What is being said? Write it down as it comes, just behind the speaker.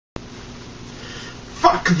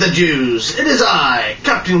Fuck the Jews! It is I,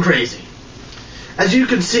 Captain Crazy. As you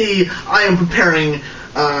can see, I am preparing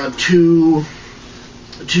to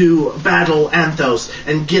battle Anthos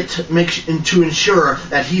and to ensure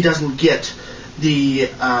that he doesn't get the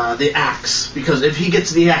axe, because if he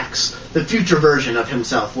gets the axe, the future version of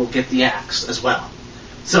himself will get the axe as well.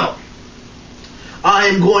 So, I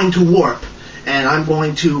am going to warp, and I'm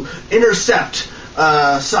going to intercept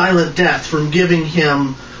Silent Death from giving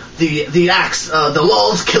him the axe, the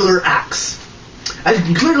Lulz Killer axe. As you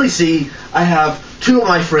can clearly see, I have two of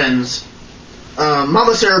my friends,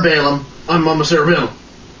 Mama Cerebellum. I'm Mama Cerebellum.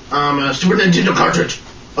 I'm a Super Nintendo cartridge.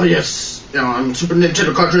 Oh yes, I'm Super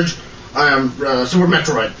Nintendo cartridge. I am Super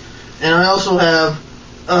Metroid. And I also have,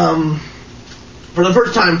 for the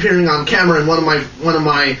first time appearing on camera in one of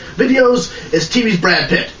my videos, is TV's Brad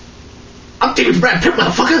Pitt. I'm TV's Brad Pitt,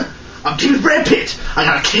 motherfucker! I'm TV's Brad Pitt! I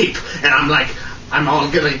got a cape, and I'm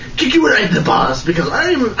all gonna kick you right in the balls, because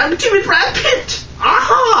I'm TV's Brad Pitt!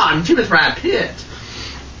 Aha! I'm TV's Brad Pitt!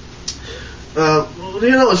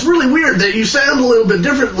 It's really weird that you sound a little bit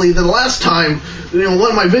differently than the last time. One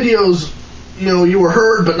of my videos, you were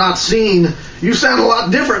heard but not seen. You sound a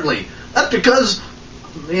lot differently. That's because,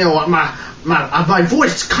 my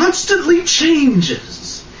voice constantly changes.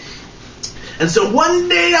 And so one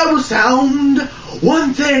day I will sound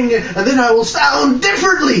one thing, and then I will sound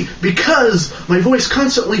differently, because my voice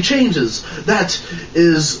constantly changes. That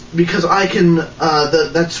is because I can,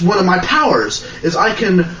 that's one of my powers, is I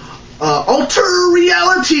can alter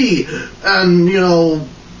reality and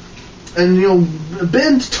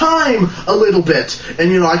bend time a little bit,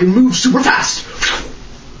 and I can move super fast.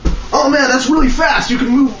 Oh man, that's really fast. You can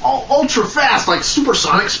move ultra fast, like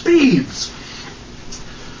supersonic speeds.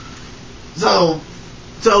 So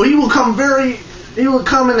he will come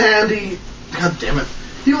in handy. God damn it.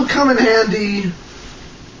 He will come in handy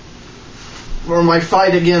for my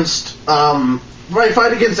fight against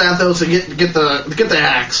Anthos and get the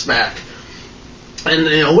axe back.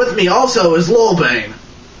 And with me also is Lulbane.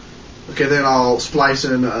 Okay, then I'll splice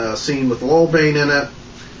in a scene with Lulbane in it,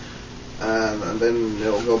 and then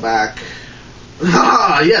it'll go back.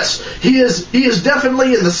 Ah, yes, he is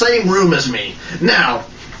definitely in the same room as me now.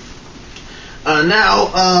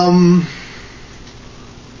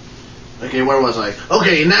 Okay, where was I?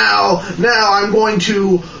 Okay, now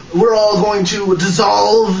we're all going to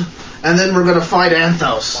dissolve, and then we're going to fight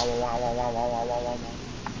Anthos.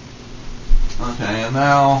 Okay, and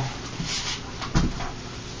now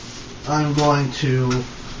I'm going to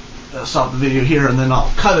stop the video here, and then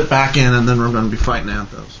I'll cut it back in, and then we're going to be fighting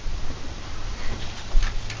Anthos.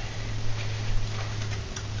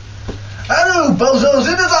 Hello, bozos,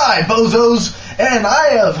 it is I, bozos, and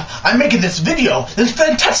I'm making this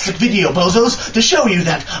fantastic video, bozos, to show you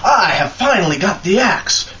that I have finally got the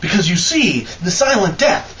axe, because you see, the Silent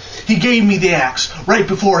Death, he gave me the axe right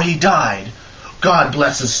before he died. God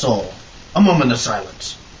bless his soul. A moment of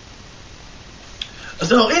silence.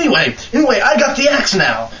 So anyway, I got the axe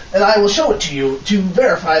now, and I will show it to you to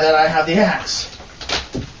verify that I have the axe.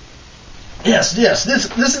 Yes, this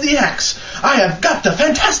is the axe. I have got the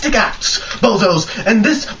fantastic axe, bozos, and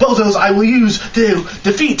this, bozos, I will use to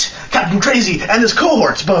defeat Captain Crazy and his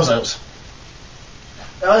cohorts, bozos.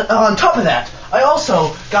 On top of that, I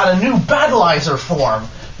also got a new battleizer form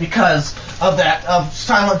because of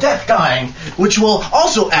Silent Death dying, which will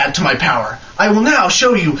also add to my power. I will now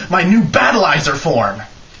show you my new battleizer form.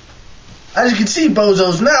 As you can see,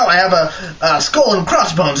 bozos, now I have a skull and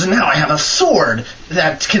crossbones, and now I have a sword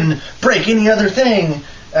that can break any other thing,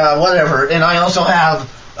 whatever, and I also have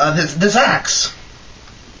this axe.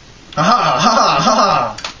 Ha ha ha ha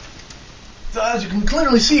ha. So as you can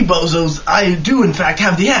clearly see, bozos, I do in fact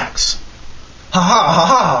have the axe. Ha ha ha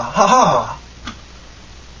ha ha ha.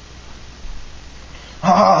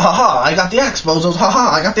 Ha ha ha ha, I got the axe, bozos, ha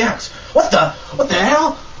ha, I got the axe. What the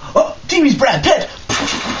hell? Oh, TV's Brad Pitt!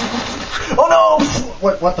 Oh no!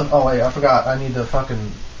 What the, oh wait, I forgot, I need the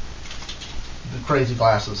crazy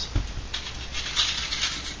glasses.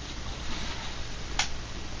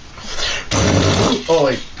 Oh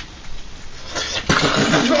wait.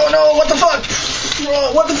 Oh no, what the fuck?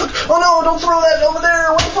 Oh, what the fuck? Oh no, don't throw that over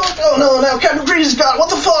there, what the fuck? Oh no, now Captain Greasy's got it, what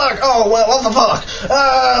the fuck? Oh, well, what the fuck?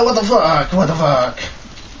 What the fuck? What the fuck?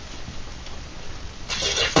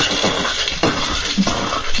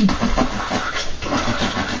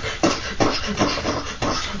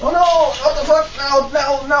 Oh no, what the fuck?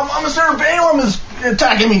 Now Mama Cerebellum is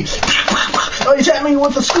attacking me. Oh, he's at me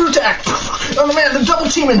with the screw tack. Oh man, they're double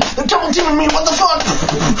teaming me. What the fuck?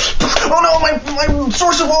 Oh no, my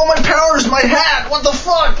source of all my power is my hat. What the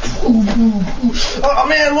fuck? Oh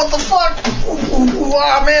man, what the fuck?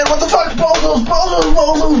 Oh man, what the fuck? Bozos.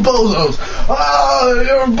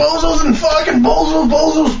 Bozos and fucking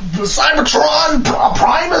bozos.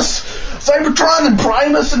 Cybertron and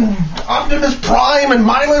Primus and Optimus Prime and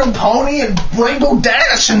My Little Pony and Rainbow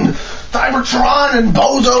Dash and Cybertron and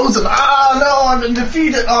Bozos and no, I've been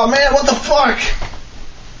defeated. Oh man, what the fuck?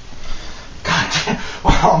 God damn.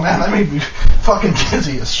 Oh man, that made me fucking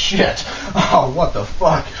dizzy as shit. Oh, what the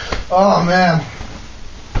fuck? Oh man.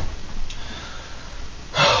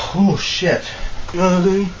 Oh shit. You know what I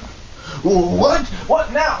mean? What?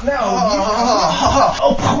 What now?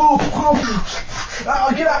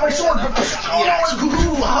 Get out my sword!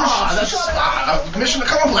 That's mission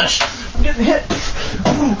accomplished. I'm getting hit.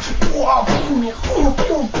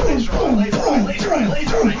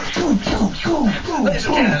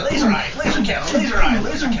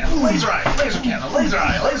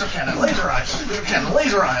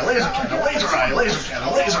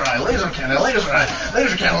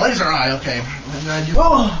 Laser eye. Okay.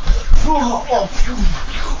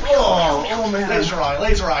 Oh man. Laser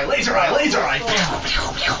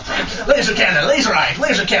eye.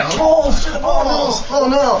 Laser cannon. Oh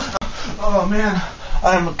no. Oh man.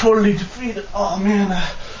 I'm totally defeated. Oh man.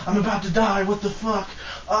 I'm about to die. What the fuck?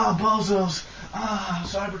 Bozos.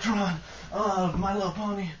 Cybertron. My Little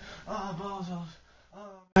Pony. Bozos.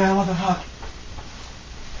 Man, what the fuck?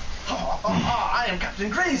 I am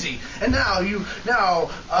Captain Crazy, and now you are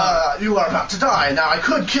about to die. Now I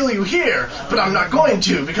could kill you here, but I'm not going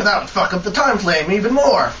to, because that would fuck up the time flame even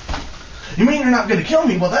more. You mean you're not going to kill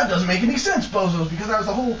me? Well, that doesn't make any sense, Bozos, because that was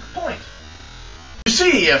the whole point. You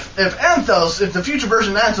see, if the future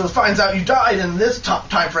version of Anthos finds out you died in this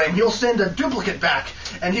time frame, he'll send a duplicate back,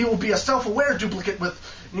 and he will be a self-aware duplicate with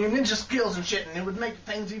ninja skills and shit, and it would make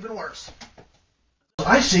things even worse.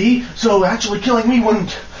 I see. So actually killing me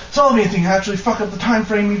wouldn't solve anything. Actually fuck up the time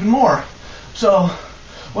frame even more. So,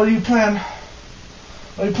 what do you plan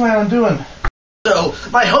on doing? So,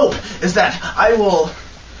 my hope is that I will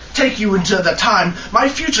take you into my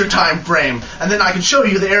future time frame, and then I can show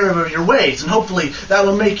you the error of your ways, and hopefully that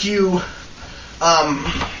will make you want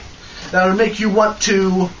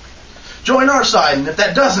to join our side. And if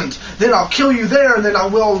that doesn't, then I'll kill you there, and then I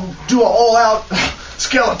will do an all-out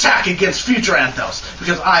scale attack against future Anthos,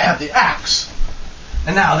 because I have the axe.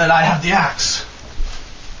 And now that I have the axe,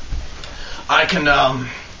 I can,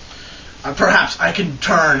 perhaps I can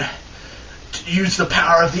use the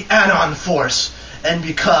power of the Anon Force and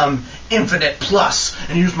become Infinite Plus,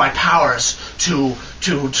 and use my powers to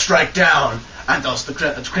strike down Anthos, the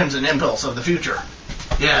Crimson Impulse of the future.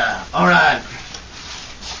 Yeah, alright.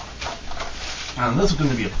 This is going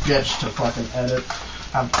to be a bitch to fucking edit.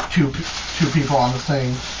 I have two people on the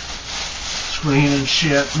same screen and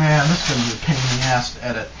shit. Man, this is going to be a pain in the ass to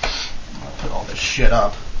edit. I'm going to put all this shit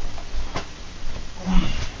up.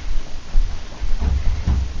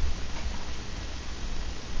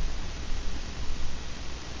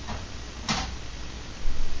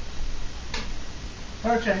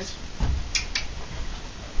 Okay.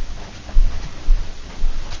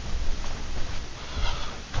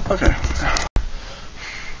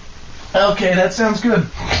 Okay, that sounds good.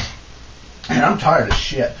 Man, I'm tired of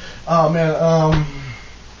shit. Oh man,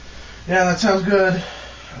 yeah, that sounds good.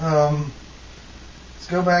 Let's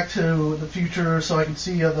go back to the future so I can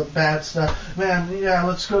see the bad stuff. Man, yeah,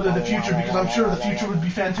 let's go to the future, because I'm sure the future would be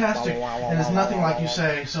fantastic, and it's nothing like you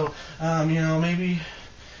say. So, maybe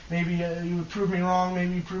you would prove me wrong,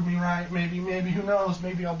 maybe you prove me right, maybe who knows,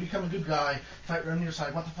 maybe I'll become a good guy if I run your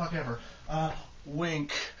side, what the fuck ever.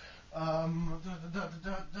 Wink.